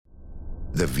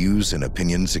The views and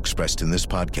opinions expressed in this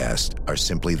podcast are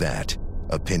simply that,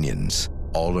 opinions.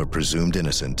 All are presumed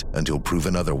innocent until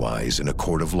proven otherwise in a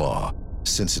court of law.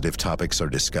 Sensitive topics are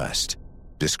discussed.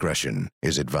 Discretion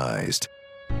is advised.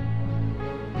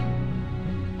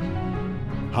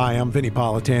 Hi, I'm Vinny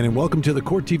Politan, and welcome to the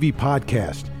Court TV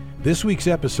podcast. This week's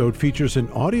episode features an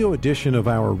audio edition of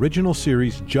our original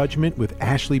series, Judgment with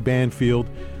Ashley Banfield,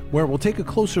 where we'll take a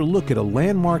closer look at a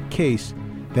landmark case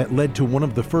that led to one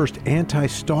of the first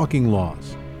anti-stalking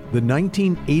laws, the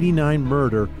 1989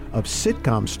 murder of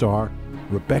sitcom star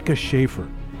Rebecca Schaeffer,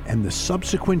 and the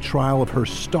subsequent trial of her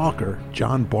stalker,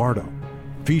 John Bardo,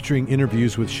 featuring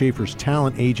interviews with Schaeffer's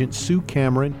talent agent Sue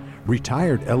Cameron,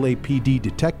 retired LAPD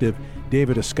detective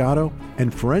David Escato,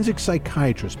 and forensic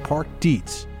psychiatrist Park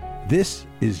Dietz. This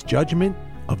is Judgment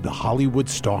of the Hollywood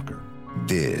Stalker.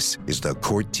 This is the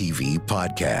Court TV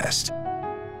podcast.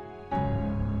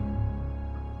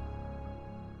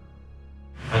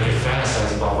 I can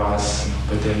fantasize about violence,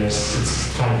 but then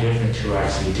it's kind of different to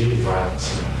actually do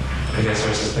violence. I guess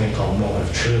there's this thing called moment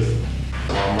of truth.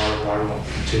 While Mark Barton went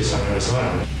from Tucson,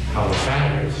 Arizona, how the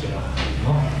fan is,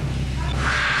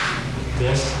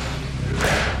 This.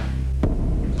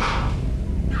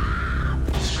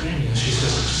 She's screaming. She's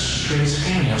just straight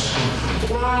screaming. I'm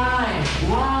screaming, why?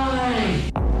 Why?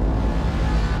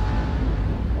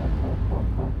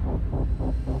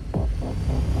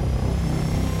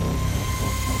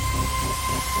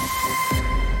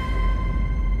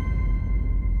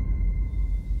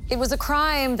 It was a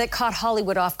crime that caught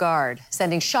Hollywood off guard,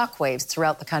 sending shockwaves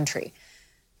throughout the country.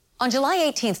 On July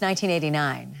 18th,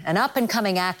 1989, an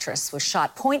up-and-coming actress was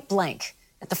shot point blank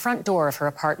at the front door of her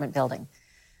apartment building.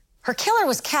 Her killer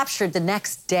was captured the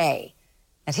next day,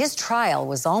 and his trial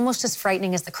was almost as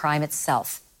frightening as the crime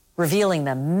itself, revealing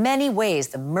the many ways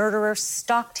the murderer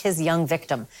stalked his young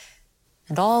victim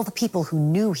and all the people who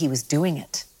knew he was doing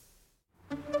it.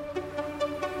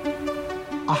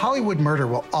 A Hollywood murder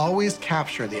will always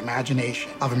capture the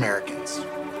imagination of Americans.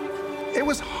 It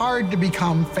was hard to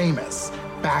become famous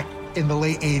back in the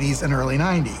late 80s and early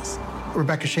 90s.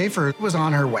 Rebecca Schaeffer was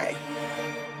on her way.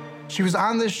 She was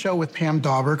on this show with Pam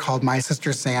Dauber called My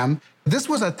Sister Sam. This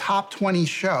was a top 20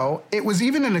 show. It was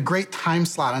even in a great time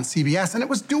slot on CBS, and it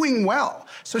was doing well.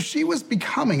 So she was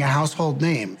becoming a household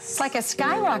name. It's like a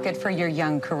skyrocket for your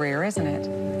young career, isn't it?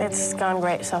 It's gone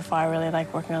great so far. I really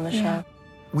like working on the show.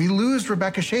 We lose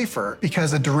Rebecca Schaeffer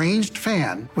because a deranged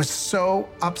fan was so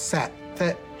upset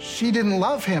that she didn't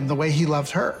love him the way he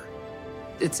loved her.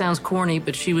 It sounds corny,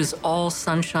 but she was all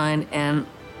sunshine and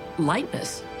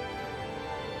lightness.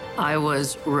 I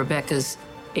was Rebecca's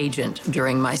agent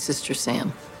during My Sister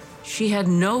Sam. She had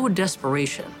no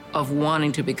desperation of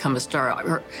wanting to become a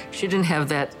star. She didn't have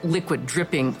that liquid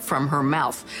dripping from her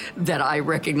mouth that I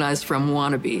recognized from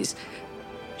wannabes.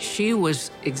 She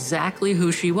was exactly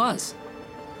who she was.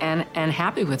 And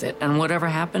happy with it, and whatever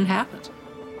happened, happened.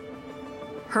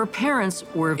 Her parents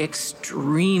were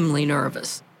extremely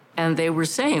nervous, and they were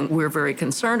saying, we're very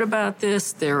concerned about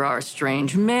this, there are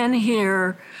strange men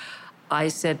here. I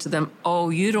said to them, oh,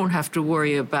 you don't have to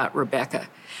worry about Rebecca.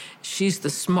 She's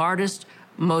the smartest,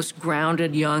 most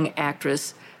grounded young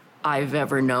actress I've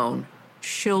ever known.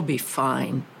 She'll be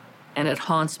fine, and it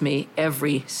haunts me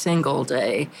every single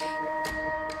day.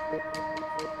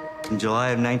 In July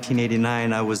of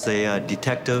 1989, I was a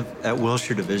detective at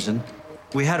Wilshire Division.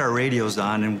 We had our radios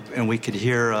on, and we could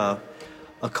hear a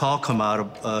call come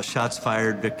out of shots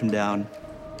fired, victim down.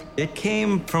 It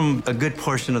came from a good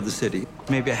portion of the city,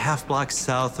 maybe a half block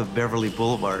south of Beverly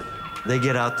Boulevard. They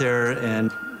get out there and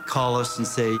call us and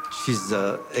say, she's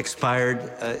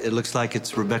expired. It looks like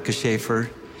it's Rebecca Schaeffer.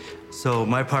 So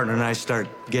my partner and I start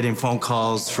getting phone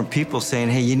calls from people saying,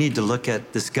 hey, you need to look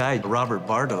at this guy, Robert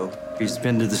Bardo. He's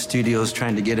been to the studios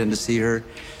trying to get in to see her.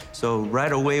 So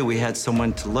right away, we had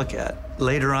someone to look at.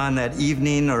 Later on that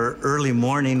evening or early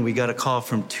morning, we got a call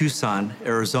from Tucson,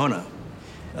 Arizona.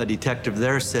 A detective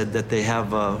there said that they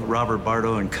have Robert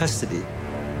Bardo in custody.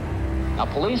 Now,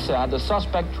 police said the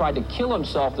suspect tried to kill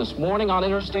himself this morning on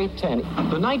Interstate 10.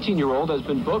 The 19-year-old has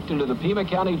been booked into the Pima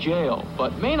County Jail,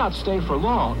 but may not stay for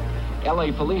long.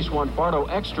 L.A. police want Bardo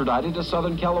extradited to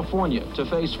Southern California to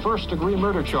face first-degree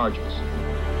murder charges.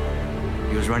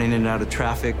 He was running in and out of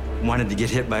traffic, wanted to get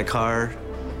hit by a car,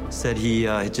 said he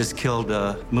had just killed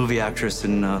a movie actress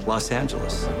in Los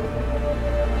Angeles.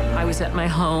 I was at my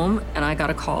home, and I got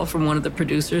a call from one of the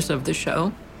producers of the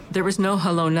show. There was no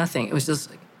hello, nothing. It was just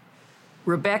like,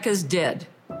 Rebecca's dead.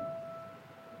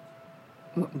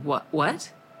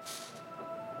 What?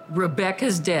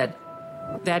 Rebecca's dead.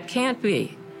 That can't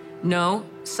be. No,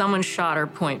 someone shot her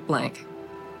point blank.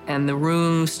 And the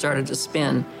room started to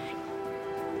spin.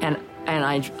 And And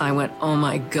I went, oh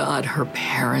my God, her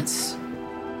parents.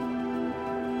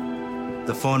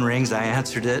 The phone rings, I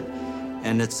answered it,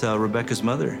 and it's Rebecca's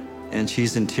mother. And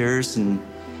she's in tears, and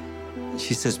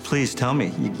she says, please tell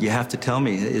me. You have to tell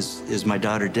me, is my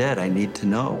daughter dead? I need to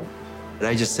know. And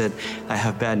I just said, I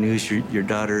have bad news, your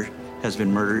daughter has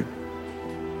been murdered.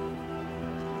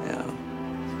 Yeah.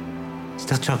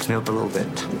 Still chokes me up a little bit.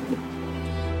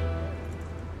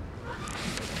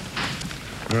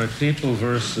 All right, People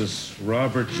versus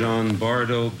Robert John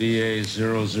Bardo, BA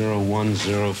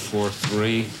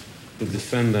 001043. The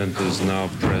defendant is now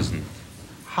present.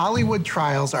 Hollywood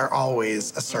trials are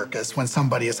always a circus when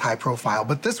somebody is high profile,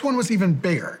 but this one was even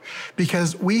bigger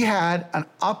because we had an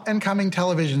up-and-coming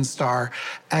television star,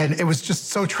 and it was just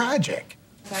so tragic.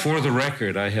 For the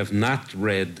record, I have not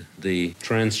read the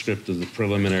transcript of the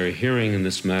preliminary hearing in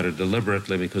this matter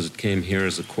deliberately because it came here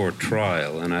as a court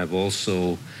trial, and I've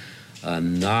also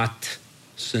not,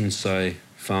 since I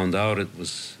found out it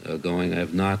was going, I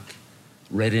have not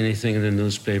read anything in the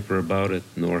newspaper about it,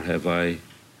 nor have I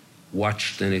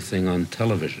watched anything on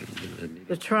television.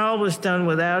 The trial was done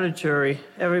without a jury.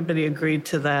 Everybody agreed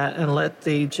to that and let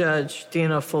the judge,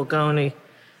 Dino Fulgoni,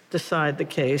 decide the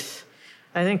case.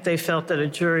 I think they felt that a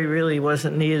jury really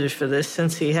wasn't needed for this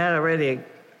since he had already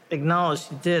acknowledged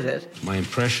he did it. My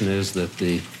impression is that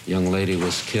the young lady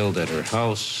was killed at her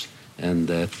house and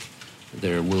that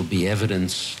there will be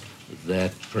evidence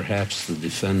that perhaps the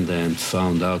defendant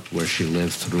found out where she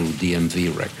lived through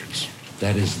DMV records.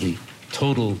 That is the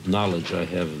total knowledge I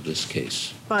have of this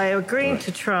case. By agreeing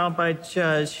to trial by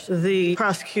judge, the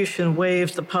prosecution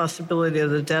waived the possibility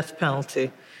of the death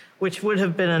penalty, which would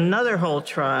have been another whole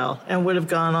trial and would have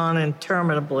gone on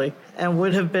interminably and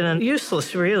would have been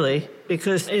useless, really,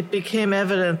 because it became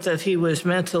evident that he was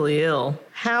mentally ill.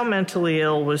 How mentally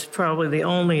ill was probably the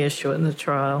only issue in the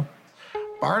trial.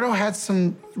 Bardo had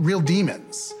some real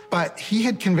demons, but he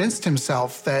had convinced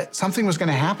himself that something was going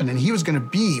to happen and he was going to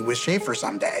be with Schaefer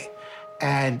someday.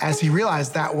 And as he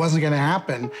realized that wasn't going to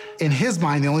happen, in his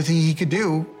mind, the only thing he could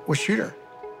do was shoot her.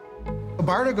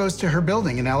 Bardo goes to her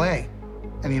building in LA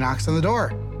and he knocks on the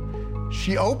door.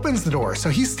 She opens the door, so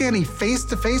he's standing face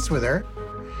to face with her,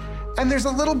 and there's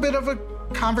a little bit of a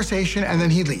conversation, and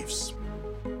then he leaves.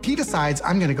 He decides,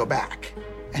 I'm going to go back.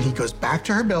 And he goes back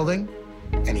to her building,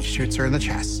 and he shoots her in the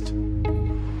chest.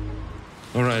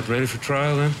 All right, ready for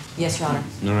trial then? Yes, Your Honor.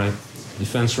 All right.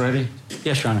 Defense ready?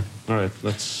 Yes, Your Honor. All right,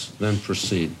 let's then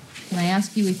proceed. Can I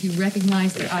ask you if you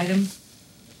recognize the item?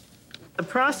 The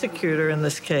prosecutor in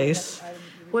this case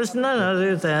was none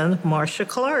other than Marcia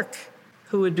Clark,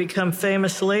 who would become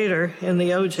famous later in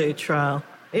the O.J. trial.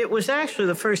 It was actually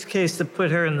the first case that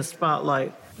put her in the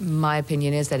spotlight. My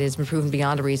opinion is that it has been proven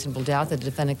beyond a reasonable doubt that the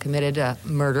defendant committed a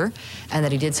murder and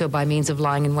that he did so by means of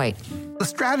lying in wait. The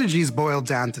strategies boiled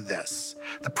down to this.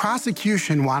 The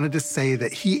prosecution wanted to say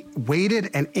that he waited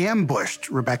and ambushed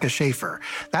Rebecca Schaefer.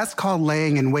 That's called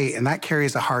laying in wait, and that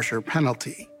carries a harsher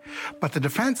penalty. But the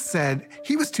defense said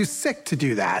he was too sick to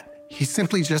do that. He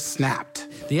simply just snapped.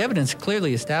 The evidence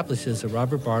clearly establishes that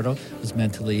Robert Bardo was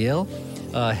mentally ill,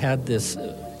 had this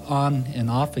on and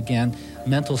off again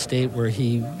mental state where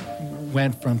he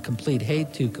went from complete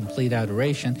hate to complete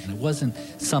adoration. And it wasn't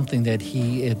something that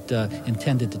he had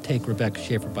intended to take Rebecca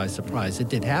Schaefer by surprise. It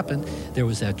did happen. There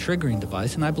was that triggering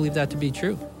device, and I believe that to be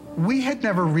true. We had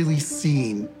never really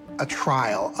seen a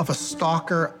trial of a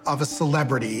stalker of a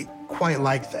celebrity quite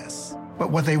like this. But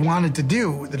what they wanted to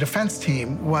do, the defense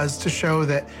team, was to show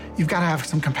that you've got to have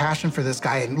some compassion for this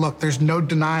guy. And look, there's no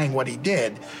denying what he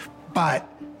did, but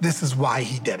this is why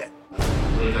he did it.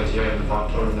 I believe at the end of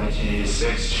October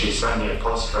 1986, she sent me a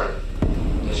postcard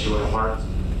that she would heart,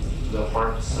 the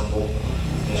heart symbol,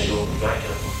 and she wrote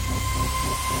Rebecca.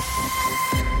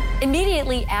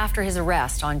 Immediately after his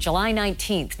arrest on July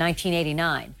 19,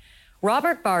 1989,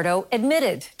 Robert Bardo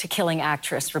admitted to killing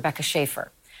actress Rebecca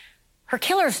Schaefer. Her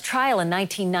killer's trial in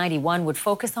 1991 would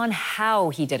focus on how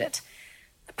he did it.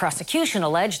 The prosecution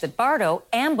alleged that Bardo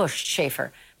ambushed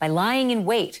Schaefer by lying in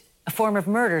wait, a form of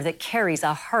murder that carries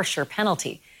a harsher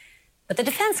penalty. But the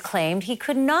defense claimed he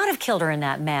could not have killed her in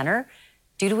that manner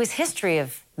due to his history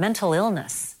of mental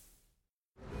illness.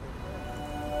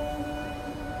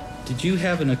 Did you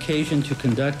have an occasion to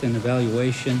conduct an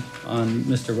evaluation on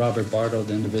Mr. Robert Bardo,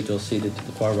 the individual seated to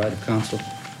the far right of counsel?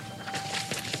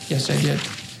 Yes, I did.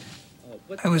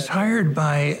 I was hired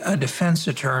by a defense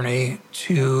attorney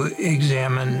to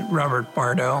examine Robert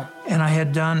Bardo, and I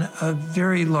had done a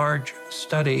very large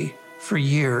study for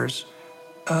years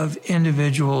of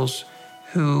individuals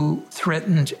who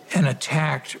threatened and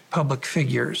attacked public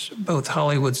figures, both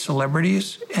Hollywood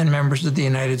celebrities and members of the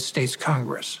United States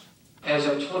Congress. As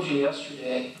I told you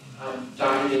yesterday, I'm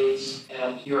Dr. Yates,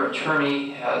 and your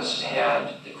attorney has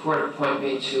had the court appoint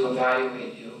me to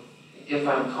evaluate you. If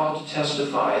I'm called to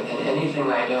testify, then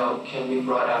anything I know can be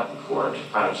brought out in court.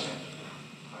 I understand.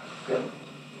 Good.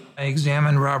 I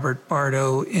examined Robert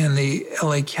Bardo in the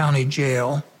LA County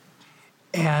Jail,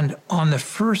 and on the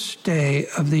first day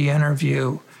of the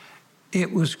interview,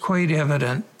 it was quite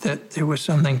evident that there was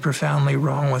something profoundly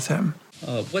wrong with him.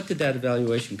 What did that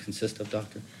evaluation consist of,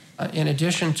 Doctor? In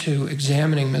addition to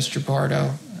examining Mr.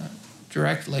 Bardo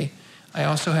directly, I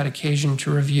also had occasion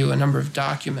to review a number of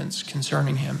documents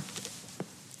concerning him.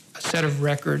 A set of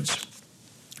records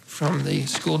from the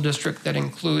school district that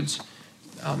includes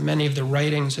many of the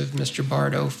writings of Mr.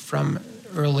 Bardo from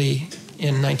early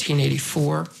in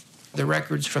 1984, the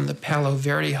records from the Palo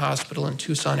Verde Hospital in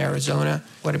Tucson, Arizona,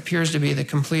 what appears to be the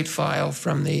complete file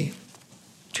from the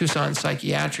Tucson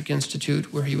Psychiatric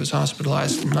Institute, where he was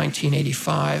hospitalized in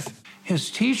 1985.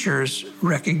 His teachers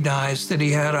recognized that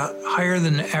he had a higher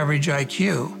than average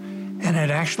IQ and had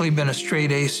actually been a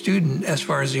straight A student as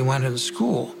far as he went in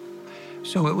school.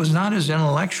 So it was not his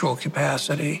intellectual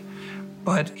capacity,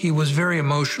 but he was very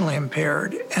emotionally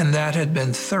impaired, and that had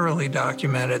been thoroughly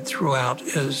documented throughout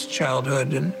his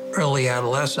childhood and early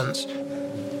adolescence.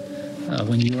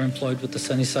 When you were employed with the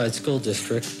Sunnyside School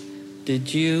District,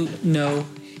 did you know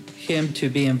him to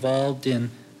be involved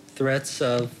in threats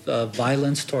of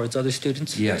violence towards other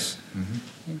students? Yes.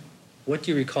 Mm-hmm. What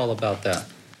do you recall about that?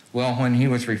 Well, when he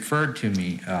was referred to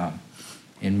me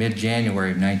in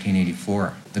mid-January of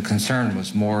 1984, the concern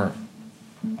was more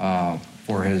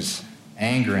for his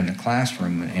anger in the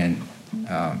classroom and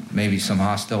maybe some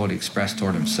hostility expressed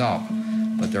toward himself.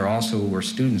 But there also were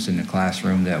students in the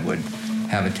classroom that would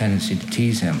have a tendency to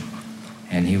tease him,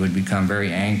 and he would become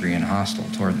very angry and hostile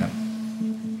toward them.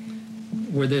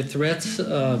 Were there threats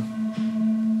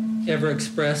ever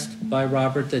expressed by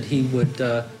Robert that he would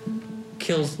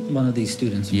kill one of these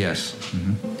students? Yes.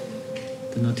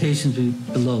 Mm-hmm. The notations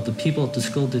below, the people at the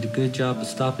school did a good job of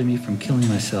stopping me from killing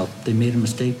myself. They made a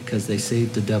mistake because they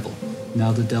saved the devil.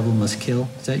 Now the devil must kill.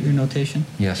 Is that your notation?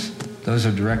 Yes. Those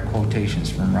are direct quotations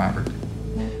from Robert.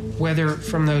 Whether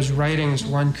from those writings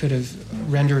one could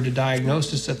have rendered a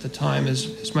diagnosis at the time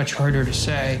is much harder to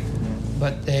say,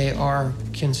 but they are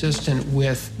consistent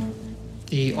with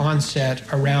the onset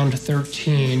around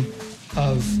 13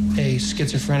 of a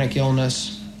schizophrenic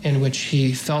illness in which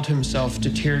he felt himself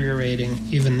deteriorating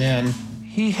even then.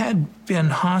 He had been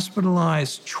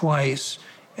hospitalized twice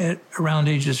at around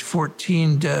ages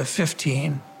 14 to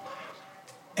 15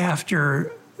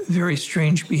 after very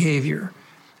strange behavior,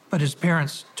 but his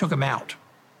parents took him out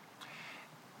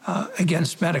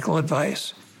against medical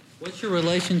advice. What's your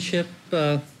relationship,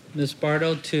 Ms.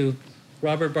 Bardo, to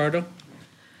Robert Bardo?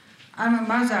 I'm a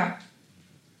mother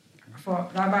for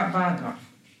Robert Bardo.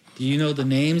 Do you know the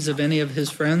names of any of his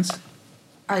friends?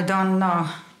 I don't know.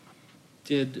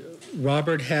 Did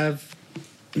Robert have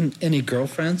any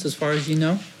girlfriends, as far as you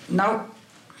know? No.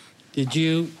 Did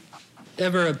you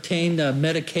ever obtain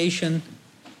medication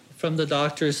from the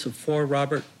doctors for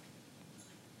Robert?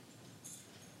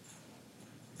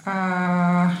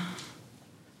 I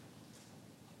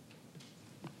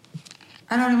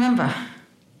don't remember.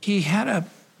 He had a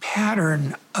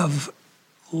pattern of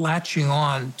latching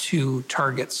on to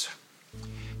targets.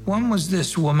 One was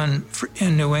this woman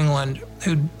in New England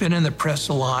who'd been in the press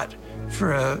a lot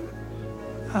for a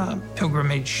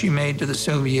pilgrimage she made to the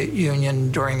Soviet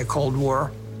Union during the Cold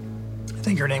War. I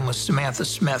think her name was Samantha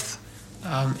Smith.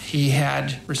 He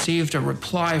had received a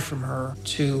reply from her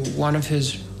to one of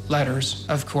his letters,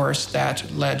 of course,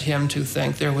 that led him to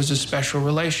think there was a special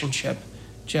relationship,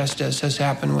 just as has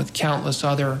happened with countless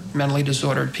other mentally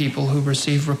disordered people who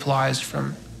receive replies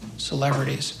from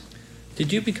celebrities.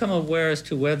 Did you become aware as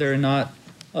to whether or not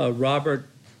Robert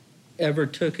ever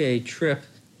took a trip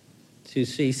to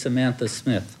see Samantha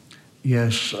Smith?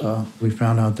 Yes, we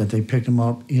found out that they picked him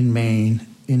up in Maine,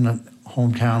 in the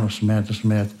hometown of Samantha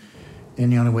Smith,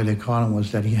 and the only way they caught him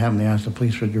was that he happened to ask the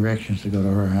police for directions to go to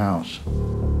her house.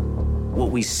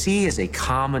 What we see as a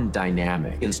common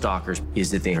dynamic in stalkers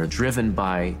is that they are driven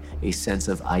by a sense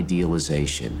of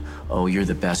idealization. Oh, you're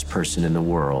the best person in the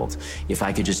world. If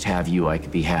I could just have you, I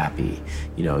could be happy.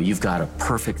 You know, you've got a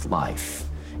perfect life.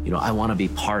 You know, I want to be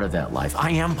part of that life.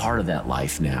 I am part of that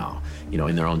life now, you know,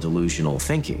 in their own delusional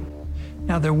thinking.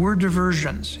 Now, there were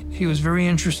diversions. He was very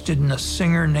interested in a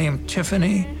singer named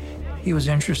Tiffany. He was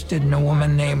interested in a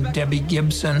woman named Debbie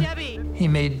Gibson. He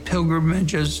made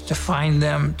pilgrimages to find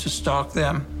them, to stalk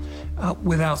them,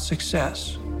 without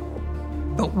success.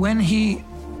 But when he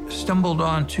stumbled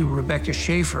onto Rebecca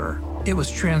Schaefer, it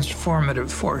was transformative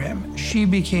for him. She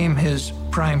became his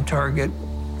prime target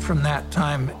from that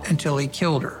time until he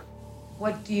killed her.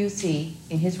 What do you see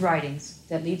in his writings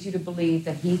that leads you to believe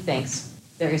that he thinks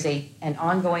there is an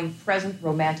ongoing, present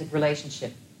romantic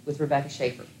relationship with Rebecca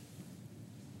Schaefer?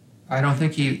 I don't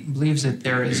think he believes that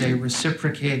there is a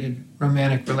reciprocated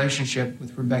romantic relationship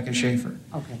with Rebecca Schaefer.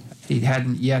 Okay. He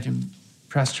hadn't yet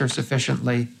impressed her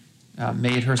sufficiently,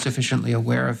 made her sufficiently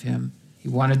aware of him. He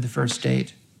wanted the first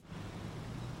date.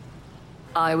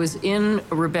 I was in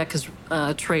Rebecca's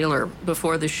trailer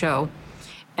before the show,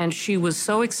 and she was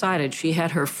so excited. She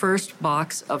had her first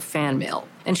box of fan mail,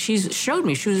 and she showed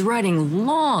me she was writing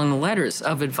long letters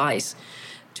of advice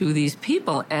to these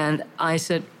people. And I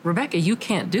said, Rebecca, you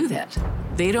can't do that.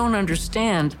 They don't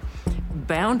understand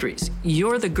boundaries.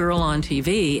 You're the girl on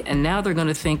TV, and now they're going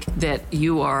to think that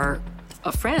you are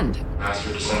a friend. I asked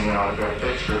her to send me an autographed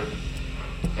picture,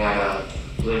 and I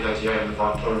believe at the end of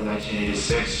October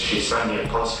 1986, she sent me a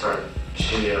postcard.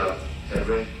 She had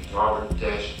written, Robert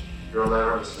Dash, your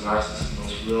letter was the nicest,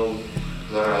 most real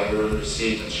letter I ever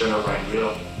received, and should have been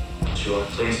real. She would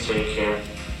please take care.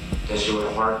 Then she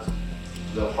would heart,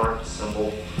 the heart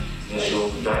symbol, and she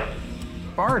would be back.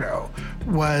 Bardo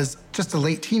was just a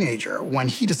late teenager when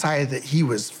he decided that he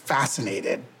was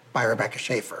fascinated by Rebecca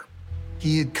Schaefer.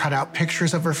 He had cut out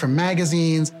pictures of her from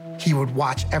magazines. He would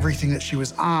watch everything that she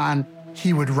was on.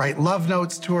 He would write love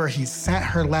notes to her. He sent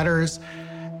her letters.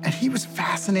 And he was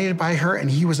fascinated by her, and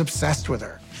he was obsessed with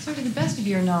her. So to the best of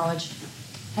your knowledge,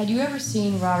 had you ever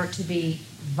seen Robert to be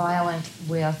violent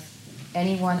with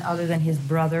anyone other than his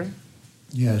brother?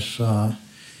 Yes. On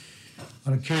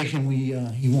occasion,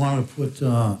 he wanted to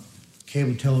put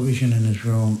cable television in his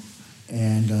room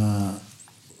and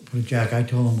put a jack. I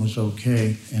told him was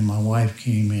okay, and my wife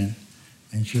came in,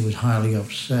 and she was highly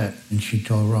upset, and she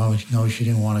told Robert, no, she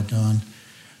didn't want it done.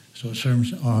 So it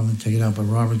served him, I'm going to take it out, but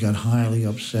Robert got highly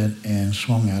upset and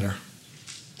swung at her.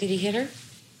 Did he hit her?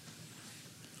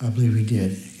 I believe he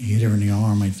did. He hit her in the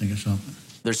arm, I think, or something.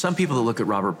 There's some people that look at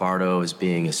Robert Bardo as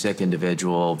being a sick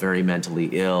individual, very mentally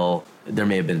ill. There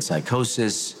may have been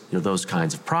psychosis, those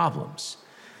kinds of problems.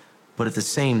 But at the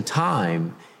same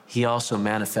time, he also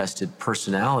manifested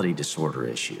personality disorder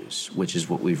issues, which is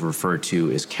what we've referred to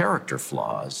as character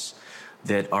flaws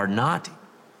that are not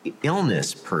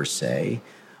illness per se,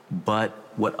 but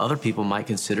what other people might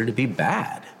consider to be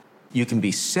bad. You can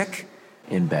be sick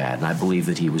and bad, and I believe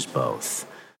that he was both.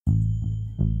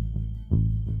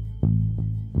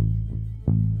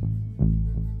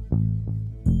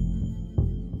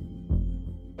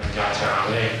 When I got to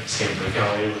LA, it seemed like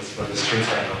LA was where the streets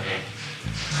had no name.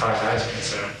 As far as I was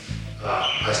concerned,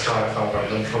 I still had felt where I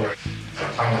lived for. I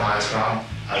climbed the highest mountain.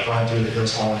 I've run through the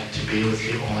hills only to be with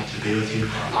you, only to be with you.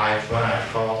 I've run, I've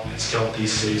crawled, and scaled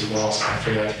these cities' walls. I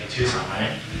figured out to be Tucson,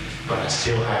 right? But I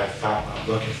still hadn't found what I'm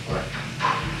looking for.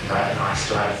 And I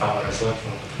still hadn't found what I was looking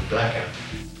for with Rebecca.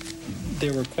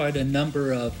 There were quite a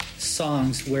number of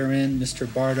songs wherein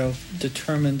Mr. Bardo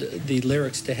determined the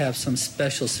lyrics to have some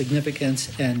special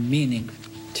significance and meaning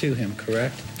to him,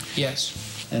 correct?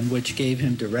 Yes. And which gave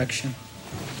him direction?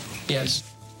 Yes.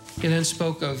 He then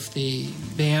spoke of the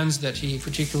bands that he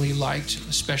particularly liked,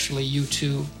 especially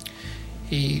U2.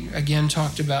 He again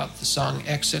talked about the song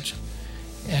Exit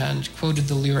and quoted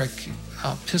the lyric,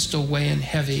 pistol weighing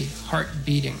heavy, heart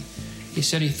beating. He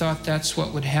said he thought that's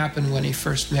what would happen when he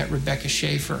first met Rebecca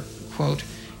Schaefer. Quote,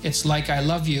 it's like I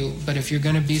love you, but if you're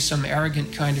going to be some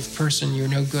arrogant kind of person, you're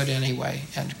no good anyway,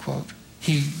 end quote.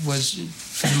 He was,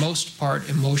 for the most part,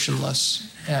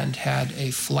 emotionless and had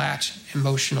a flat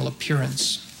emotional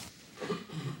appearance.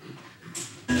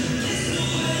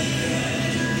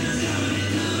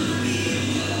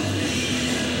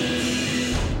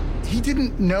 He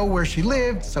didn't know where she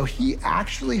lived, so he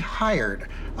actually hired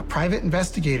a private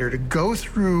investigator to go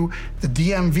through the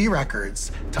DMV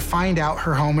records to find out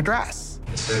her home address.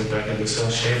 Instead of Rebecca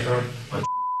Lucille Schaefer, what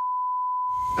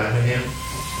Avenue?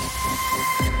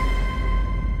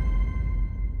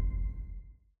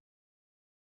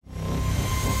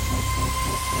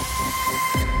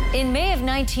 In May of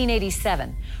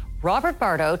 1987, Robert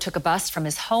Bardo took a bus from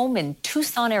his home in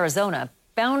Tucson, Arizona,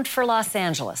 bound for Los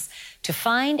Angeles, to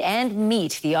find and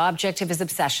meet the object of his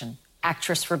obsession,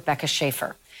 actress Rebecca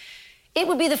Schaefer. It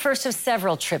would be the first of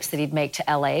several trips that he'd make to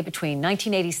LA between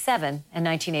 1987 and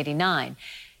 1989,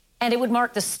 and it would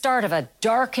mark the start of a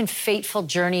dark and fateful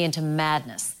journey into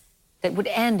madness that would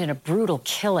end in a brutal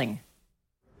killing.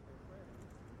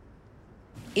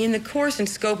 In the course and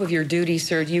scope of your duty,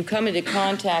 sir, do you come into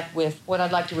contact with what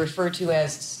I'd like to refer to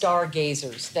as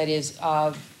stargazers? That is,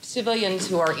 civilians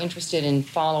who are interested in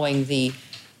following the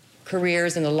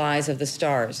careers and the lives of the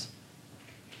stars.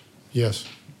 Yes.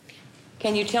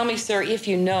 Can you tell me, sir, if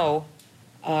you know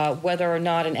whether or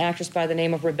not an actress by the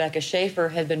name of Rebecca Schaefer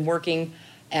had been working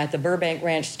at the Burbank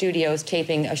Ranch Studios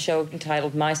taping a show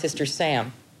entitled My Sister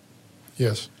Sam?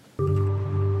 Yes.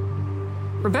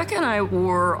 Rebecca and I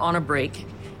were on a break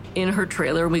in her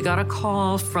trailer. We got a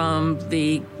call from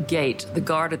the gate, the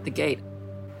guard at the gate.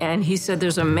 And he said,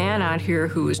 there's a man out here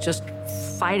who is just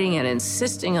fighting and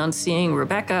insisting on seeing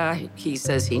Rebecca. He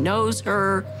says he knows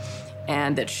her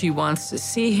and that she wants to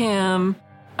see him.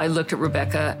 I looked at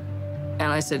Rebecca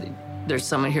and I said, there's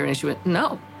someone here. And she went,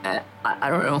 no, I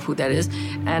don't know who that is.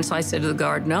 And so I said to the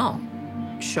guard, no,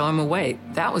 show him away.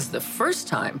 That was the first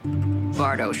time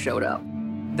Bardo showed up.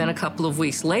 Then a couple of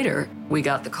weeks later, we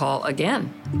got the call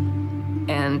again.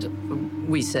 And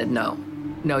we said, no,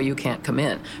 you can't come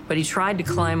in. But he tried to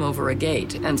climb over a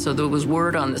gate. And so there was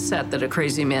word on the set that a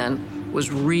crazy man was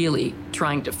really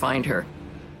trying to find her.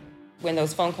 When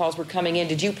those phone calls were coming in,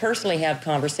 did you personally have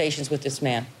conversations with this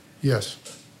man? Yes.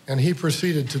 And he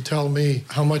proceeded to tell me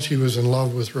how much he was in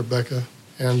love with Rebecca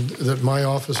and that my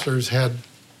officers had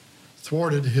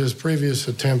thwarted his previous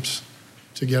attempts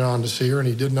to get on to see her, and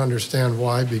he didn't understand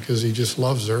why, because he just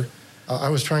loves her. I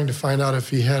was trying to find out if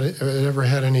he had ever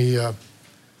had any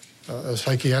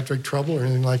psychiatric trouble or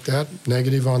anything like that,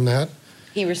 negative on that.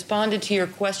 He responded to your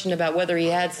question about whether he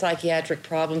had psychiatric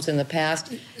problems in the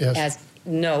past as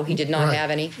no, he did not have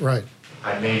any. Right.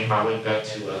 I made my way back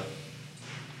to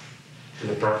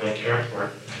the Burbank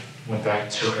airport, went back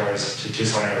to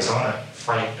Tucson, Arizona,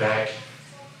 flight back.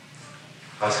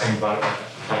 I was thinking about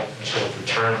I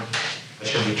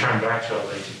should return back to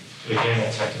LA to again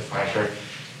attempt to find her.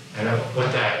 And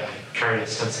with that, I carried a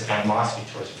sense of animosity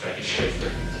towards Rebecca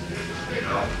Schaefer. You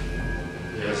know,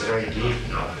 it was very deep.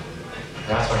 You know, and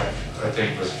that's when I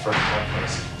think it was the first time when I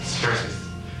seriously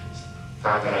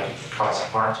thought that I could cause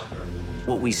harm to her.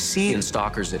 What we see in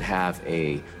stalkers that have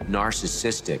a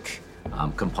narcissistic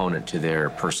component to their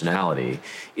personality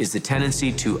is the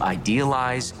tendency to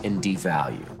idealize and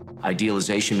devalue.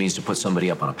 Idealization means to put somebody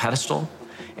up on a pedestal,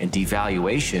 and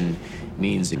devaluation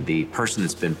means the person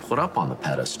that's been put up on the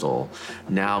pedestal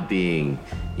now being,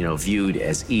 viewed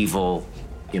as evil,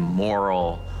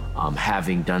 immoral,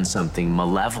 having done something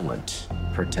malevolent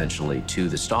potentially to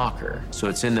the stalker. So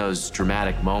it's in those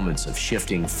dramatic moments of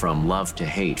shifting from love to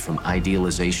hate, from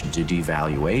idealization to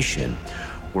devaluation,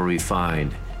 where we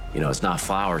find, it's not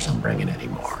flowers I'm bringing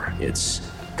anymore. It's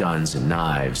guns and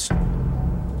knives.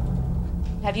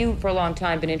 Have you, for a long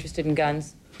time, been interested in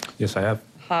guns? Yes, I have.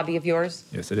 Hobby of yours?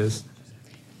 Yes, it is.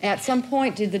 At some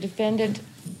point, did the defendant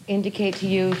indicate to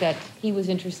you that he was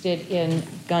interested in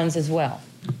guns as well?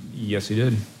 Yes, he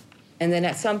did. And then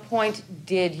at some point,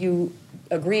 did you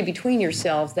agree between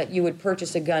yourselves that you would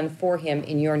purchase a gun for him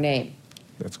in your name?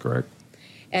 That's correct.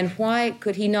 And why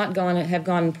could he not have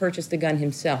gone and purchased the gun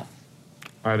himself?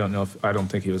 I don't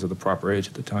think he was of the proper age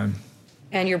at the time.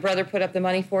 And your brother put up the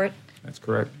money for it? That's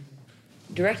correct.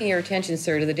 Directing your attention,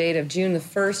 sir, to the date of June the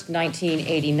 1st,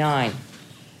 1989.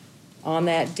 On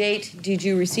that date, did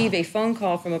you receive a phone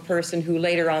call from a person who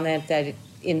later on that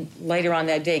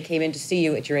day came in to see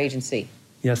you at your agency?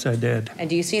 Yes, I did. And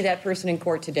do you see that person in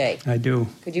court today? I do.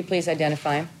 Could you please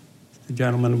identify him? The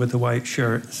gentleman with the white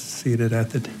shirt seated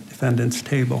at the defendant's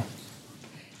table.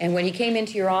 And when he came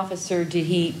into your office, sir, did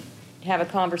he have a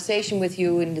conversation with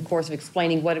you in the course of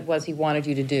explaining what it was he wanted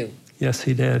you to do? Yes,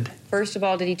 he did. First of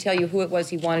all, did he tell you who it was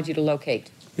he wanted you to locate?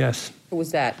 Yes. Who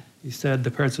was that? He said the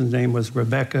person's name was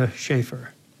Rebecca Schaefer.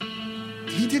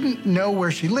 He didn't know where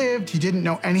she lived. He didn't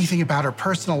know anything about her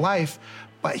personal life,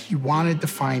 but he wanted to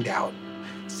find out.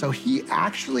 So he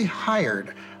actually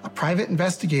hired a private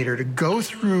investigator to go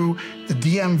through the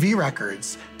DMV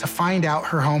records to find out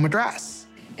her home address.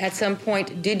 At some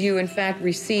point, did you, in fact,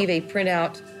 receive a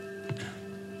printout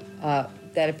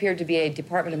that appeared to be a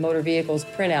Department of Motor Vehicles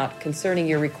printout concerning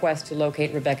your request to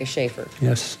locate Rebecca Schaefer?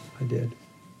 Yes, I did.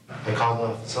 I called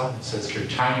the office up and says, your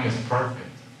timing is perfect.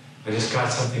 I just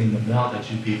got something in the mail that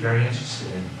you'd be very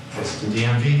interested in. It's the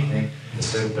DMV thing. It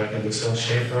said Rebecca Lucille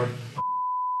Schaefer,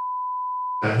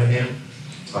 Avenue,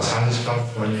 Los Angeles,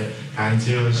 California,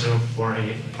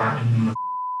 90048, apartment number.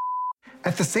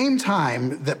 At the same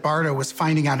time that Bardo was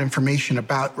finding out information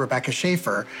about Rebecca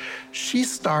Schaefer, she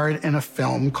starred in a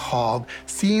film called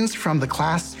Scenes from the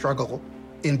Class Struggle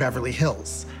in Beverly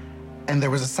Hills, and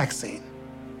there was a sex scene.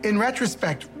 In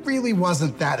retrospect, really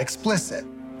wasn't that explicit,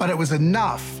 but it was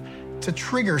enough to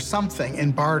trigger something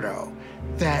in Bardo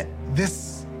that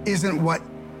this isn't what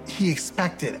he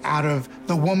expected out of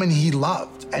the woman he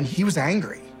loved, and he was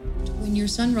angry. When your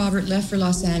son Robert left for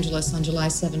Los Angeles on July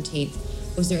 17th,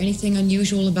 was there anything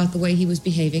unusual about the way he was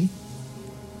behaving?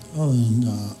 Oh, and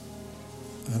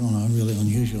I don't know, really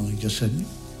unusual. He just said,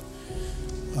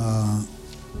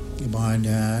 goodbye,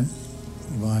 Dad,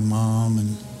 goodbye, Mom,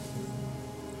 and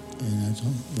that's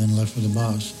all. Then left for the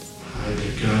bus. I had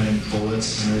the gun and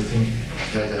bullets and everything.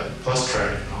 Had the bus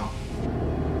driver, you know.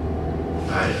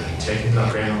 I had taken the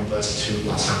Greyhound bus to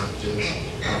Los Angeles.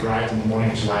 I arrived in the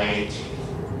morning of July 18th.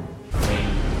 I mean,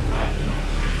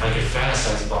 I could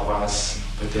fantasize about violence,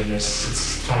 but then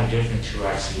it's kind of different to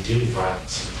actually do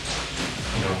violence.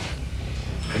 You know,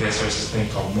 I guess there's this thing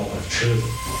called moment of truth.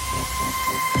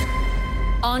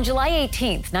 On July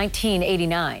 18th,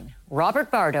 1989,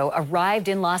 Robert Bardo arrived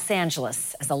in Los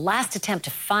Angeles as a last attempt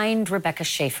to find Rebecca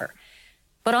Schaefer.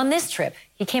 But on this trip,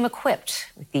 he came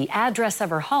equipped with the address of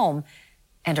her home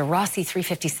and a Rossi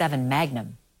 357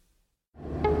 Magnum.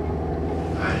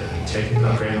 I had taken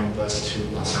the Greyhound bus to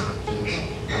Los Angeles.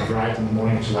 I arrived in the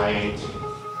morning of July 18th.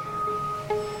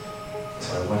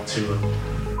 So I went to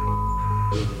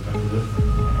I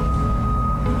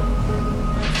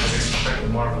was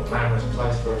expecting more of a glamorous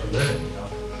place for her to live in, you know.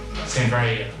 It seemed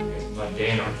very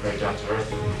mundane or very down to earth.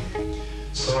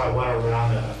 So I went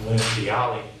around went into the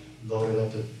alley, loaded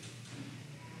up the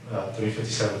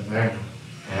 357 Magnum.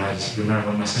 And I just remember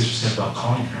when my sister said about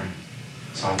calling her.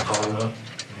 So I called her up,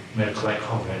 made a collect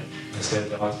call, right? I said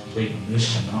that I was completely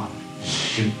mission on.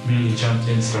 She immediately jumped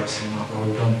in and started saying,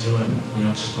 oh, don't do it, you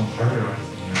know, just don't hurt her or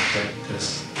anything, you know,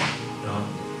 because, you know,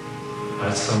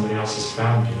 that's somebody else's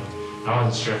family, you know. I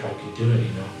wasn't sure if I could do it,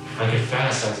 you know. I could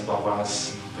fantasize about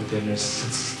violence, but then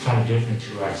it's kind of different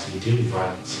to actually do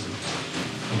violence.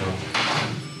 You know,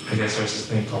 I guess there's this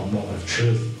thing called moment of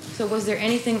truth. So was there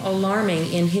anything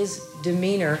alarming in his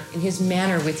demeanor, in his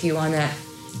manner with you on that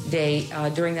day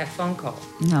during that phone call?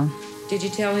 No. Did you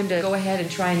tell him to go ahead and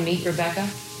try and meet Rebecca?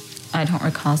 I don't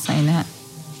recall saying that.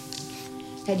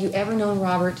 Had you ever known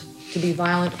Robert to be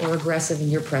violent or aggressive in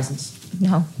your presence?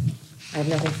 No. I have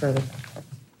nothing further.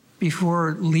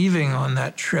 Before leaving on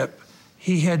that trip,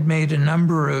 he had made a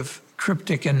number of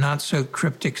cryptic and not so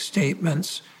cryptic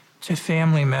statements to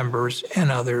family members and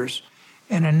others.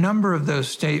 And a number of those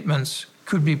statements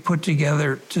could be put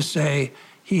together to say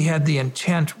he had the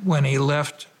intent when he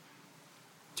left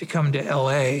to come to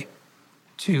LA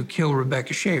to kill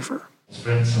Rebecca Schaefer. There's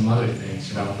been some other things,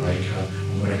 you know, like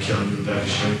I'm going to kill Rebecca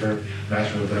Schaefer,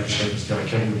 imagine Rebecca Schaefer's going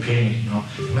to keep repeating, you know.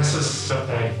 And this is stuff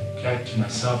that I kept to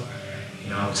myself, you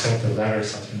know, except the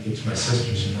letters I was going to give to my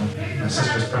sisters, you know. My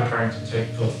sister was preparing to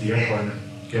go to the airport and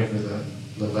give her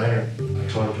the letter. I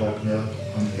told her to open it up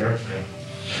on the airplane.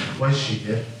 What she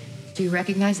did. Do you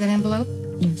recognize that envelope?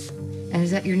 Yes. And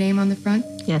is that your name on the front?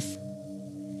 Yes.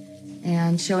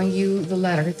 And showing you the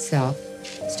letter itself,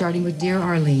 starting with Dear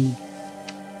Arlene.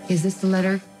 Is this the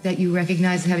letter that you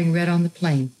recognize having read on the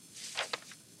plane?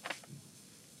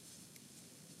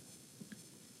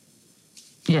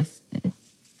 Yes. It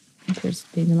appears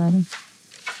to be the letter.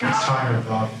 I was talking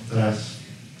about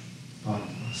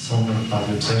something about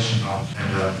the obsession of,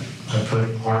 and I put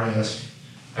RS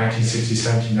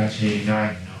 1967 to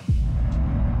 1989, you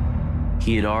know.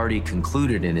 He had already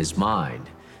concluded in his mind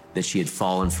that she had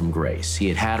fallen from grace. He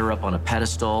had had her up on a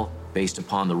pedestal based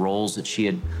upon the roles that she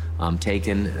had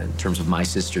taken in terms of My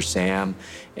Sister Sam,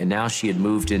 and now she had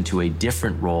moved into a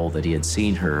different role that he had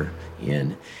seen her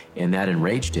in, and that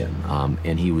enraged him.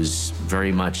 And he was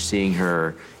very much seeing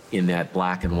her in that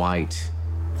black and white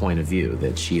point of view,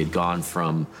 that she had gone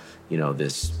from, you know,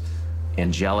 this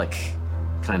angelic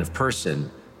kind of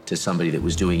person to somebody that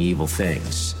was doing evil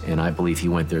things. And I believe he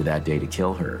went there that day to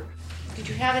kill her. Did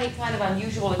you have any kind of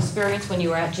unusual experience when you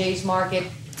were at Jay's Market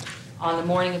on the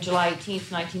morning of July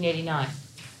 18th, 1989?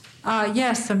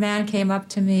 Yes, a man came up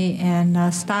to me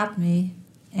and stopped me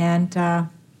and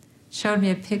showed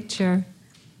me a picture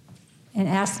and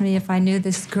asked me if I knew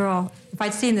this girl, if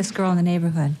I'd seen this girl in the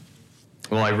neighborhood.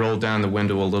 Well, I rolled down the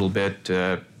window a little bit,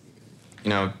 you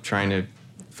know, trying to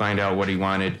find out what he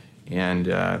wanted. And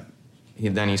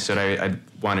then he said, I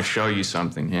want to show you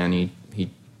something. And he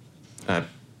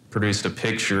produced a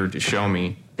picture to show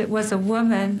me. It was a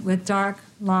woman with dark,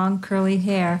 long, curly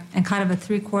hair and kind of a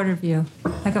three-quarter view,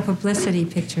 like a publicity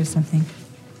picture or something.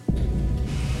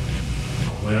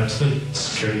 I went up to the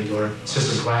security door. It's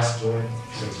just a glass door.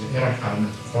 There's an intercom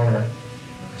at the corner.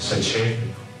 It said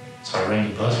Schaefer. So I rang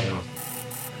the buzzer, you know.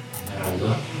 And then I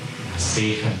look, and I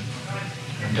see him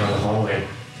down the hallway.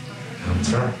 And it's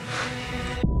her.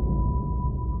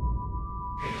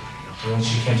 When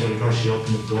she came to the door, she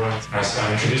opened the door. I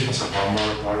introduced myself. I'm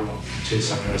Robert Bardo, to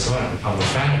Southern Arizona. I'm a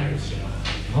fan of hers, you know.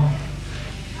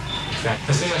 In fact,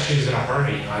 the thing that she was in a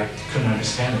hurry, you know, I couldn't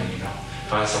understand it, you know.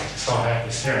 But I was like, so happy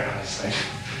to see her. I was like,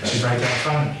 she's right there in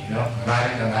front of me, you know.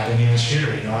 And I didn't even shoot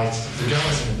her, you know. The gun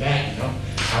was in the bag, you know.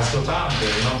 I was still talking to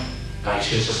her, you know, like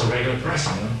she was just a regular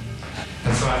person, you know.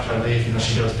 And so after I leave, you know,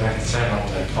 she goes back inside, and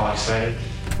I'm like all excited.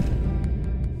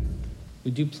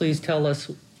 Would you please tell us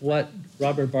what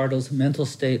Robert Bardo's mental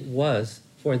state was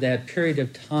for that period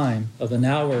of time of an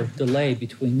hour delay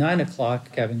between 9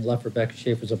 o'clock, having left Rebecca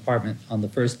Schaefer's apartment on the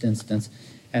first instance,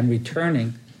 and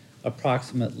returning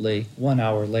approximately 1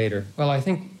 hour later? Well, I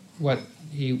think what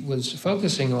he was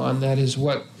focusing on, that is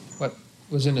what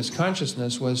was in his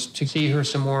consciousness, was to see her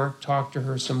some more, talk to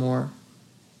her some more,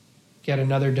 get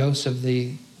another dose of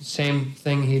the same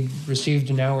thing he'd received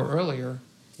an hour earlier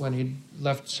when he'd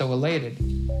left so elated.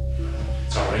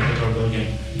 So I rang the doorbell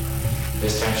again.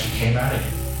 This time she came out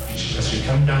again. As she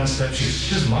come down the steps,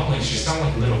 she was mumbling. She sounded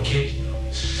like a little kid.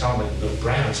 She sounded like a little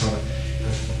brat or something.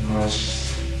 You know, I was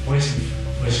just wasting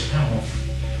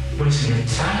your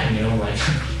time, you know, like.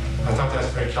 I thought that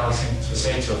was very callous thing to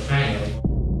say to a fan, you know.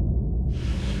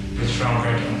 Reached around,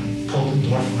 grabbed her, and pulled the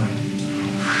door from her.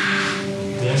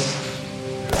 This.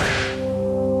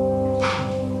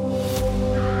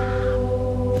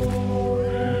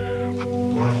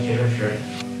 One hit her shirt.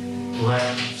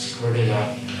 Blood squirted out.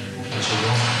 And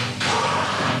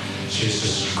she was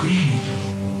just screaming.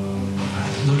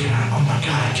 Looking at her, oh my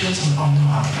God, I killed someone.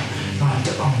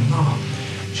 Oh no.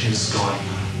 She was going,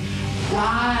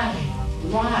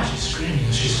 why? She's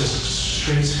screaming. She's just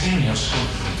straight screaming. I was going,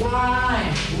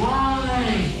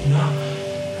 why? You know?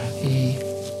 He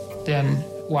then,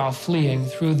 while fleeing,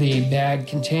 threw the bag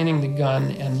containing the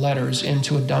gun and letters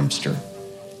into a dumpster.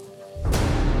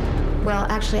 Well,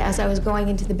 actually, as I was going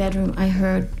into the bedroom, I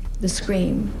heard the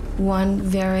scream. One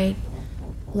very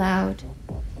loud,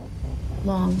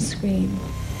 long scream.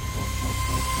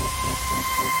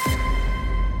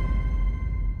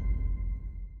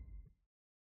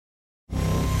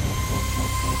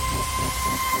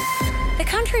 The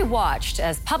country watched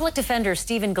as public defender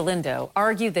Stephen Galindo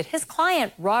argued that his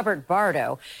client, Robert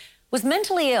Bardo, was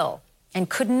mentally ill and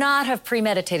could not have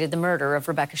premeditated the murder of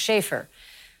Rebecca Schaefer.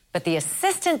 But the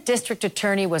assistant district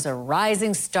attorney was a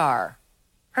rising star.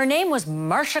 Her name was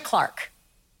Marcia Clark.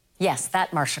 Yes,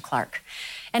 that Marcia Clark.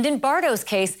 And in Bardo's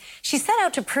case, she set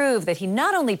out to prove that he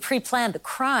not only pre-planned the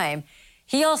crime,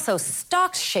 he also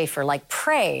stalked Schaefer like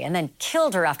prey and then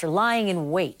killed her after lying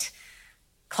in wait.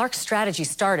 Clark's strategy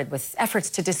started with efforts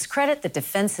to discredit the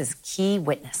defense's key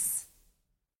witness.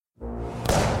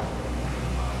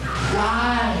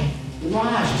 Why?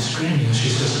 She's screaming.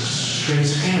 She's just straight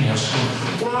screaming. I was going,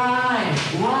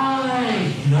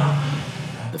 why? You know?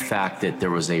 The fact that there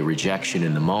was a rejection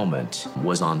in the moment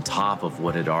was on top of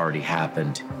what had already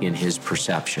happened in his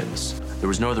perceptions. There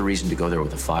was no other reason to go there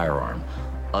with a firearm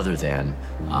other than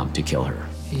to kill her.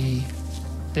 He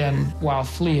then, while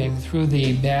fleeing, threw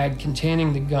the bag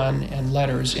containing the gun and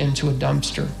letters into a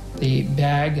dumpster. The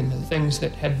bag and the things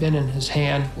that had been in his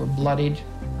hand were bloodied,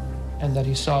 and that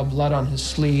he saw blood on his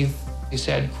sleeve. He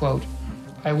said, quote,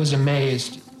 I was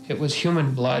amazed. It was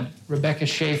human blood, Rebecca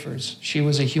Schaefer's. She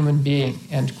was a human being,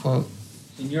 end quote.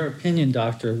 In your opinion,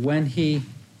 doctor, when he,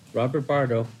 Robert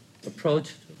Bardo,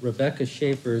 approached Rebecca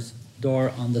Schaefer's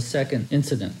door on the second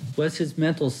incident, was his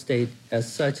mental state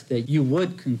as such that you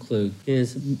would conclude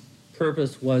his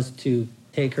purpose was to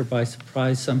take her by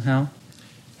surprise somehow?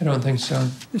 I don't think so.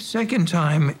 The second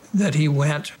time that he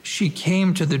went, she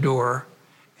came to the door,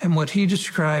 and what he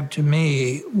described to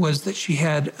me was that she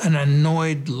had an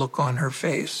annoyed look on her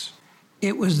face.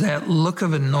 It was that look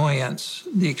of annoyance,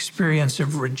 the experience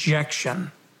of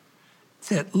rejection,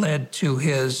 that led to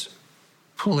his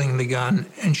pulling the gun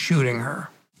and shooting her.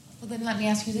 Well, then let me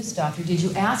ask you this, doctor. Did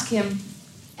you ask him,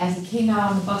 as he came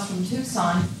out on the bus from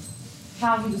Tucson,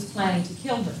 how he was planning to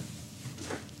kill her?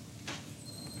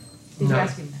 Did you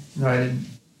ask him that? No, I didn't.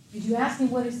 Did you ask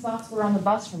him what his thoughts were on the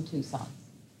bus from Tucson?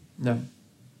 No.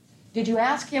 Did you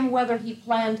ask him whether he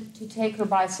planned to take her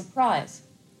by surprise?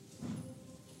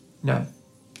 No.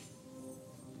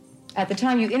 At the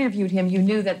time you interviewed him, you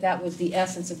knew that that was the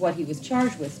essence of what he was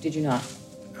charged with, did you not?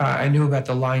 I knew about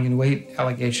the lying in wait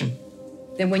allegation.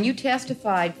 Then when you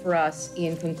testified for us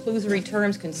in conclusory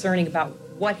terms concerning about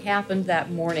what happened that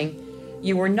morning,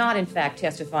 you were not, in fact,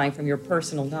 testifying from your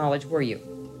personal knowledge, were you?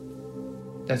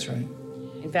 That's right.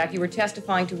 In fact, you were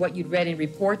testifying to what you'd read in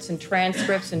reports and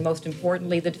transcripts, and most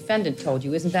importantly, the defendant told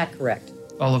you. Isn't that correct?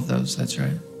 All of those, that's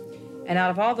right. And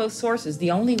out of all those sources,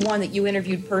 the only one that you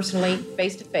interviewed personally,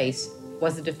 face-to-face,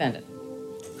 was the defendant.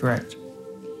 Correct.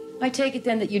 I take it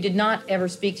then that you did not ever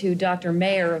speak to Dr.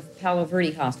 Mayer of Palo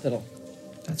Verde Hospital.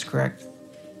 That's correct.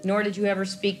 Nor did you ever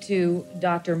speak to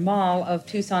Dr. Mall of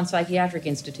Tucson Psychiatric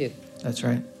Institute. That's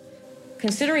right.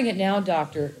 Considering it now,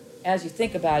 Doctor, as you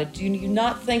think about it, do you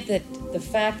not think that the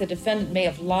fact the defendant may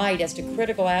have lied as to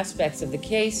critical aspects of the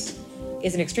case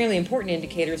is an extremely important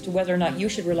indicator as to whether or not you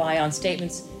should rely on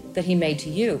statements that he made to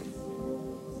you?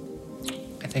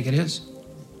 I think it is.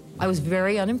 I was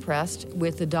very unimpressed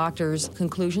with the doctor's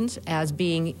conclusions as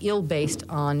being ill-based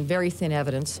on very thin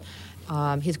evidence.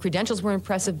 His credentials were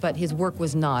impressive, but his work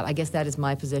was not. I guess that is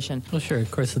my position. Well, sure. Of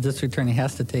course, the district attorney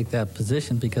has to take that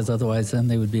position because otherwise then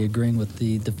they would be agreeing with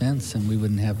the defense and we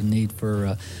wouldn't have a need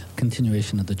for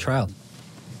continuation of the trial.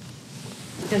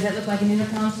 Does that look like an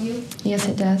intercom to you? Yes,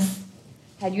 it does.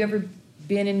 Had you ever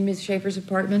been in Ms. Schaefer's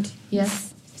apartment?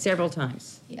 Yes. Several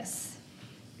times. Yes.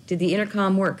 Did the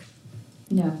intercom work?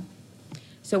 No.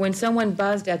 So when someone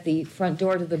buzzed at the front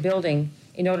door to the building,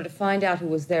 in order to find out who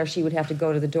was there, she would have to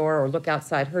go to the door or look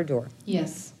outside her door?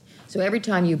 Yes. So every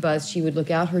time you buzzed, she would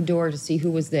look out her door to see who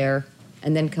was there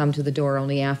and then come to the door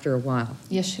only after a while?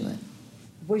 Yes, she would.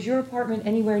 Was your apartment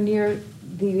anywhere near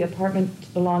the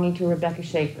apartment belonging to Rebecca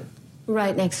Schaefer?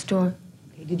 Right next door.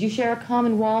 Okay. Did you share a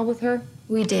common wall with her?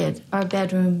 We did. Our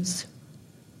bedrooms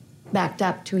backed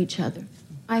up to each other.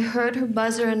 I heard her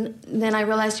buzzer, and then I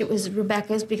realized it was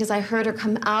Rebecca's because I heard her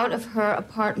come out of her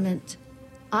apartment.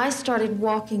 I started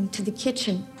walking to the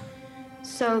kitchen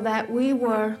so that we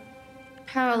were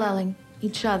paralleling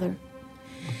each other.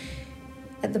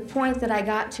 At the point that I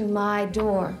got to my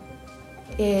door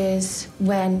is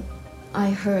when I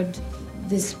heard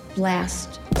this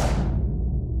blast.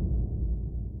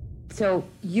 So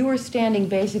you were standing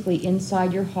basically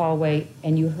inside your hallway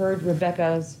and you heard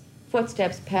Rebecca's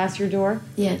footsteps pass your door?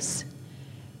 Yes.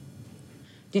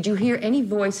 Did you hear any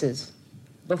voices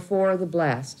before the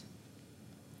blast?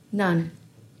 None.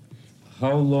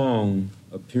 How long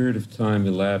a period of time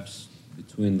elapsed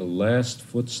between the last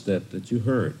footstep that you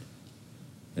heard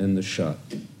and the shot?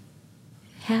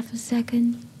 Half a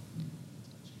second.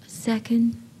 A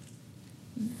second.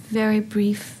 Very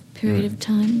brief period of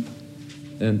time.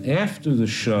 And after the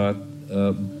shot,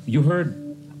 you heard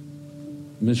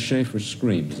Ms. Schaefer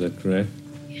scream, is that correct?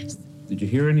 Yes. Did you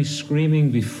hear any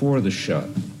screaming before the shot?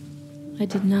 I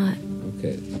did not.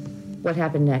 Okay. What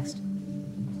happened next?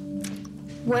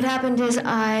 What happened is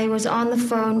I was on the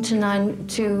phone to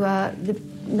the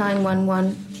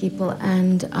 911 people,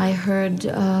 and I heard,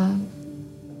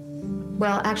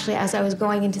 well, actually, as I was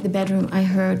going into the bedroom, I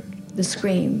heard the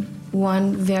scream.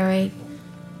 One very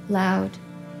loud,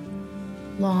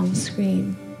 long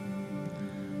scream.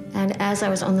 And as I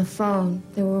was on the phone,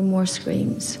 there were more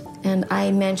screams. And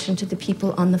I mentioned to the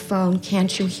people on the phone,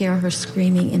 can't you hear her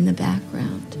screaming in the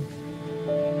background?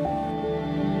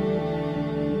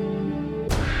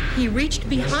 He reached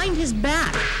behind his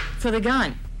back for the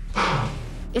gun.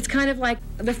 It's kind of like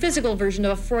the physical version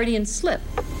of a Freudian slip.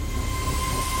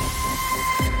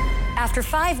 After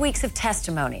 5 weeks of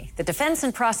testimony, the defense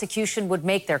and prosecution would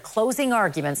make their closing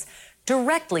arguments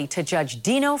directly to Judge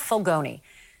Dino Fulgoni.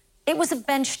 It was a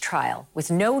bench trial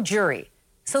with no jury,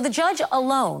 so the judge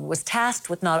alone was tasked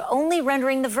with not only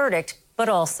rendering the verdict, but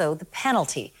also the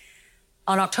penalty.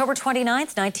 On October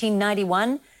 29th,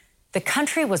 1991, the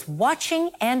country was watching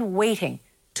and waiting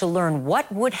to learn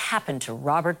what would happen to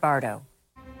Robert Bardo.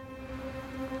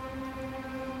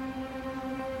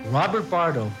 Robert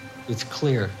Bardo, it's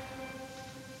clear,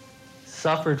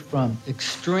 suffered from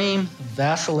extreme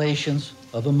vacillations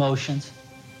of emotions,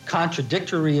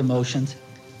 contradictory emotions,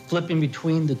 flipping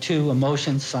between the two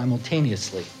emotions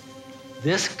simultaneously.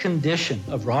 This condition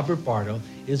of Robert Bardo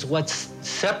is what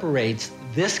separates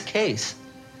this case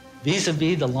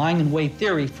vis-a-vis the lying in wait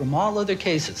theory from all other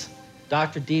cases.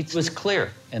 Dr. Dietz was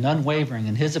clear and unwavering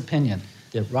in his opinion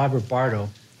that Robert Bardo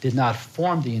did not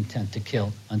form the intent to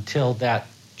kill until that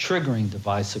triggering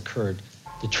device occurred.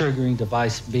 The triggering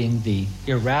device being the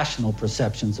irrational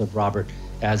perceptions of Robert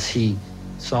as he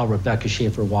saw Rebecca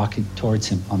Schaefer walking towards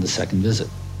him on the second visit.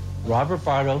 Robert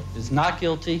Bardo is not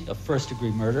guilty of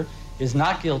first-degree murder, is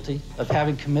not guilty of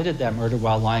having committed that murder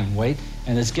while lying in wait,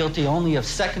 and is guilty only of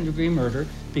second-degree murder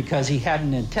because he had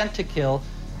an intent to kill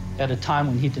at a time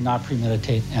when he did not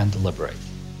premeditate and deliberate.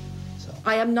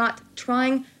 I am not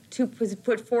trying to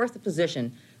put forth the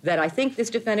position that I think this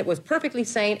defendant was perfectly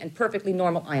sane and perfectly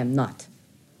normal. I am not.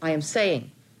 I am saying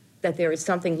that there is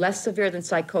something less severe than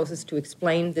psychosis to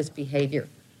explain this behavior.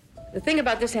 The thing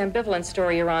about this ambivalent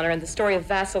story, Your Honor, and the story of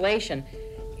vacillation,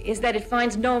 is that it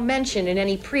finds no mention in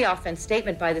any pre-offense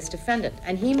statement by this defendant.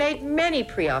 And he made many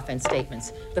pre-offense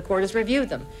statements. The court has reviewed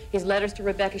them. His letters to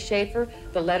Rebecca Schaefer,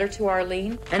 the letter to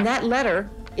Arlene, and that letter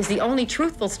is the only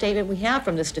truthful statement we have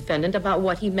from this defendant about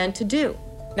what he meant to do.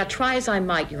 Now, try as I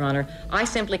might, Your Honor, I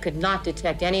simply could not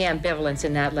detect any ambivalence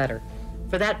in that letter.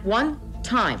 For that one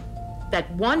time, that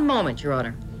one moment, Your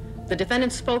Honor, The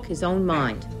defendant spoke his own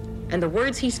mind, and the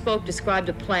words he spoke described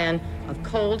a plan of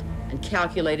cold and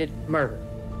calculated murder.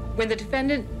 When the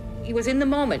defendant, he was in the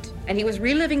moment, and he was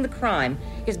reliving the crime,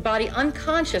 his body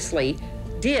unconsciously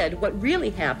did what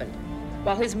really happened,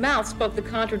 while his mouth spoke the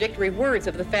contradictory words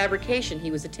of the fabrication he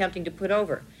was attempting to put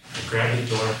over. I grabbed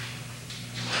the door.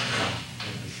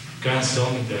 Gun still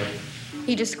in the bag.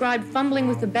 He described fumbling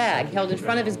with the bag held in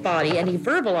front of his body, and he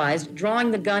verbalized drawing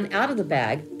the gun out of the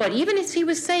bag. But even as he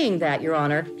was saying that, Your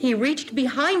Honor, he reached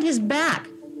behind his back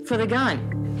for the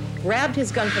gun, grabbed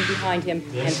his gun from behind him,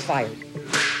 and fired.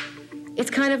 It's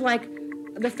kind of like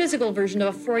the physical version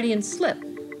of a Freudian slip.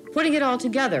 Putting it all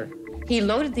together, he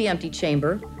loaded the empty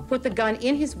chamber, put the gun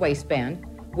in his waistband,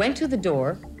 went to the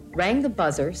door, rang the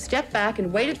buzzer, stepped back,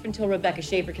 and waited until Rebecca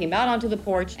Schaefer came out onto the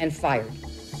porch and fired.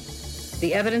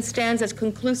 The evidence stands as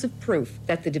conclusive proof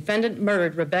that the defendant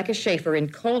murdered Rebecca Schaefer in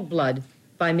cold blood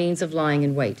by means of lying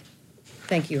in wait.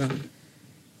 Thank you, Your Honor.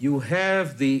 You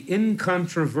have the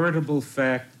incontrovertible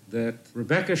fact that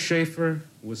Rebecca Schaefer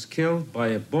was killed by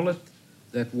a bullet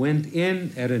that went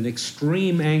in at an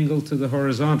extreme angle to the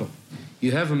horizontal.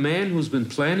 You have a man who's been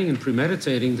planning and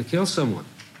premeditating to kill someone.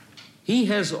 He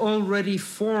has already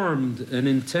formed an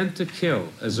intent to kill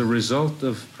as a result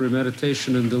of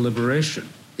premeditation and deliberation.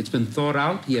 It's been thought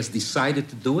out. He has decided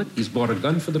to do it. He's bought a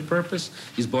gun for the purpose.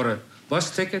 He's bought a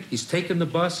bus ticket. He's taken the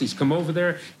bus. He's come over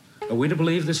there. Are we to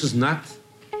believe this is not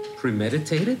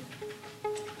premeditated?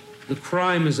 The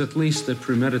crime is at least a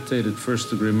premeditated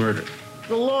first-degree murder.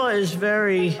 The law is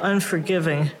very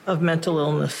unforgiving of mental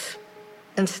illness,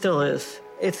 and still is.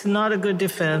 It's not a good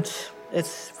defense.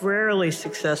 It's rarely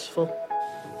successful.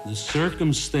 The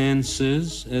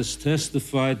circumstances, as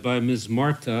testified by Ms.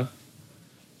 Marta,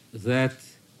 that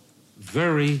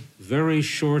very, very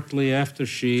shortly after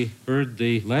she heard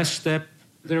the last step,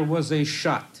 there was a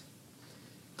shot.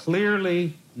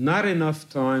 Clearly, not enough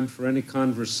time for any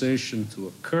conversation to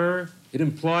occur. It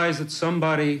implies that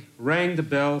somebody rang the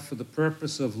bell for the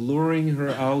purpose of luring her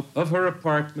out of her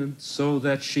apartment so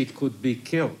that she could be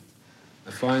killed. I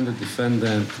find the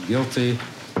defendant guilty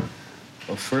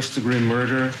of first-degree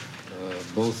murder,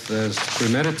 both as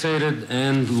premeditated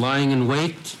and lying in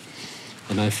wait.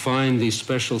 And I find the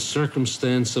special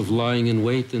circumstance of lying in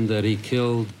wait in that he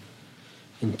killed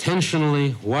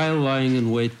intentionally while lying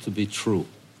in wait to be true.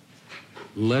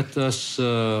 Let us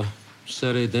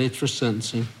set a date for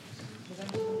sentencing.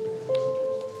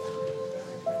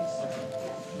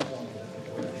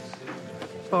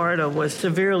 Bardo was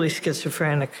severely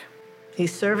schizophrenic.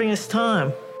 He's serving his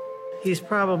time. He's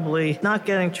probably not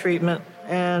getting treatment,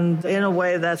 and in a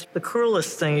way, that's the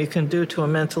cruelest thing you can do to a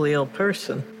mentally ill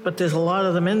person. But there's a lot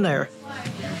of them in there.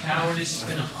 Cowardice has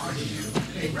been a part of you.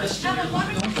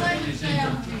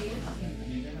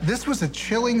 This was a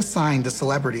chilling sign to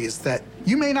celebrities that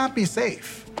you may not be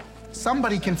safe.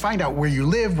 Somebody can find out where you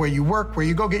live, where you work, where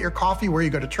you go get your coffee, where you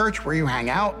go to church, where you hang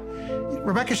out.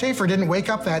 Rebecca Schaefer didn't wake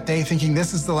up that day thinking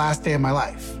this is the last day of my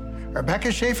life.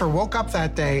 Rebecca Schaefer woke up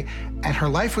that day and her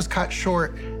life was cut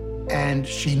short and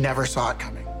she never saw it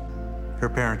coming. Her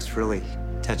parents really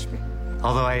touched me.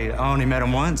 Although I only met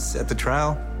them once at the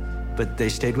trial, but they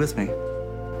stayed with me.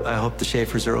 I hope the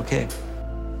Schaefers are okay.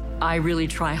 I really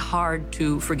try hard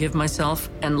to forgive myself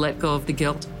and let go of the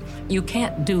guilt. You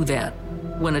can't do that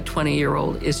when a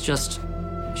 20-year-old is just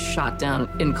shot down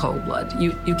in cold blood.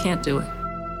 You can't do it.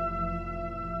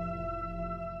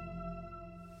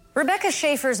 Rebecca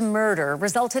Schaefer's murder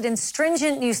resulted in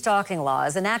stringent new stalking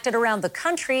laws enacted around the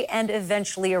country and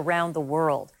eventually around the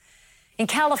world. In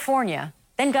California,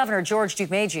 then Governor George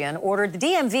Deukmejian ordered the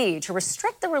DMV to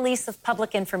restrict the release of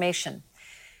public information.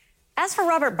 As for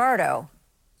Robert Bardo,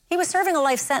 he was serving a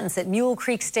life sentence at Mule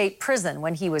Creek State Prison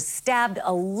when he was stabbed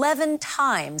 11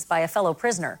 times by a fellow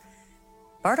prisoner.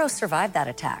 Bardo survived that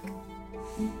attack.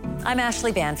 I'm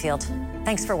Ashley Banfield.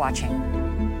 Thanks for watching.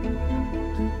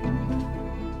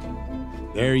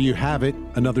 There you have it,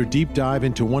 another deep dive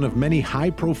into one of many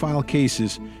high-profile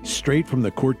cases straight from the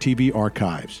Court TV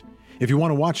archives. If you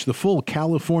want to watch the full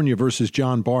California versus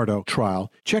John Bardo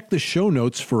trial, check the show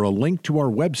notes for a link to our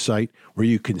website where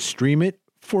you can stream it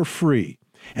for free.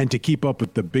 And to keep up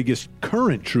with the biggest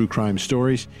current true crime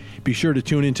stories, be sure to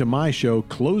tune into my show,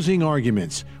 Closing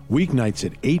Arguments, weeknights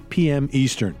at 8 p.m.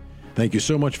 Eastern. Thank you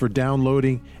so much for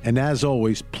downloading, and as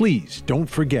always, please don't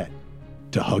forget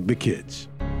to hug the kids.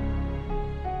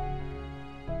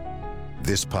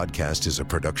 This podcast is a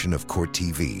production of Court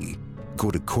TV.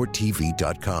 Go to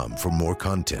CourtTV.com for more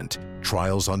content,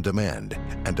 trials on demand,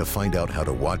 and to find out how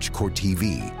to watch Court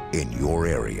TV in your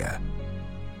area.